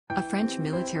French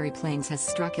military planes has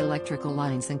struck electrical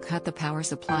lines and cut the power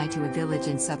supply to a village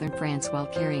in southern France while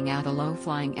carrying out a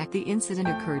low-flying act. The incident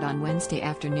occurred on Wednesday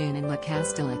afternoon in Le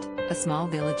Castellet, a small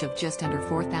village of just under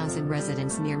 4,000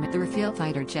 residents near the Rafale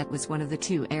fighter jet was one of the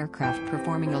two aircraft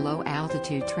performing a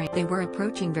low-altitude train. They were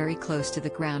approaching very close to the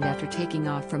ground after taking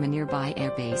off from a nearby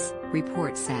airbase,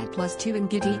 reports said. +2 and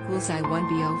GIT equals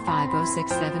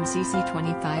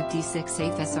I1B05067CC25D6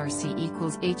 safe SRC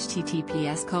equals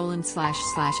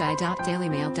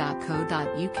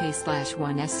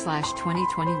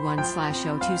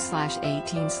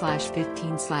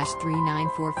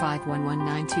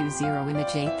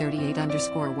image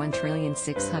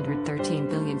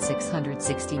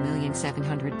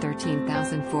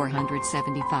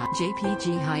 838_1,613,660,713,475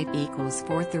 JPG height equals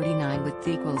 439 width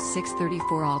equals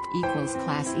 634 alt equals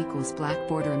class equals black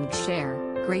border image share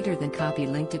greater than copy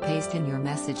link to paste in your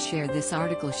message share this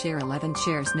article share 11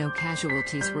 shares no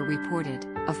casualties were reported,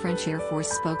 a French Air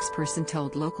Force spokesperson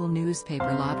told local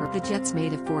newspaper L'Aube. The jets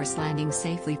made a forced landing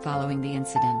safely following the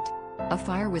incident. A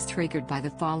fire was triggered by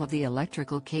the fall of the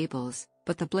electrical cables,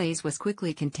 but the blaze was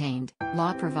quickly contained,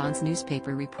 La Provence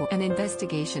newspaper report. An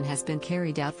investigation has been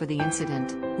carried out for the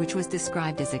incident, which was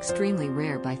described as extremely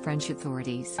rare by French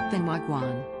authorities. Benoit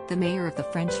Gouin, the mayor of the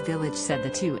French village, said the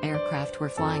two aircraft were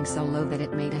flying so low that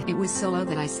it was so low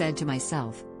that I said to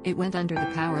myself, it went under the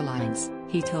power lines,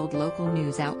 he told local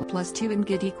news outlet. +2 and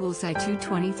GIT equals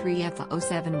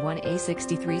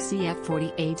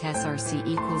I223F071A63CF48SRC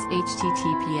equals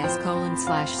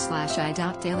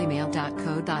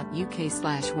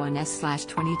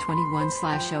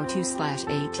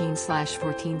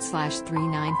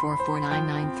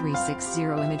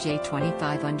image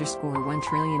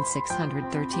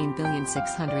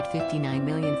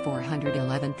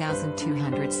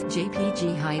 825_1,613,659,411,200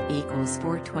 JPG height equals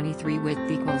 423 width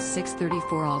equals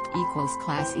 634 alt equals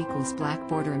class equals black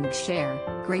border image share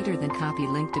greater than copy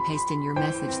link to paste in your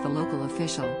message. The local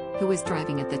official, who was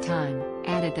driving at the time,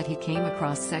 added that he came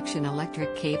across section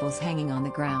electric cables hanging on the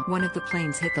ground. One of the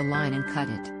planes hit the line and cut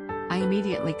it. I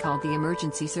immediately called the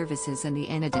emergency services and the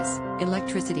Enedis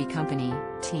electricity company.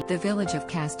 The village of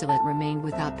Castellet remained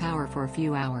without power for a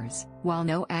few hours, while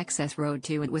no access road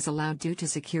to it was allowed due to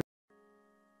security.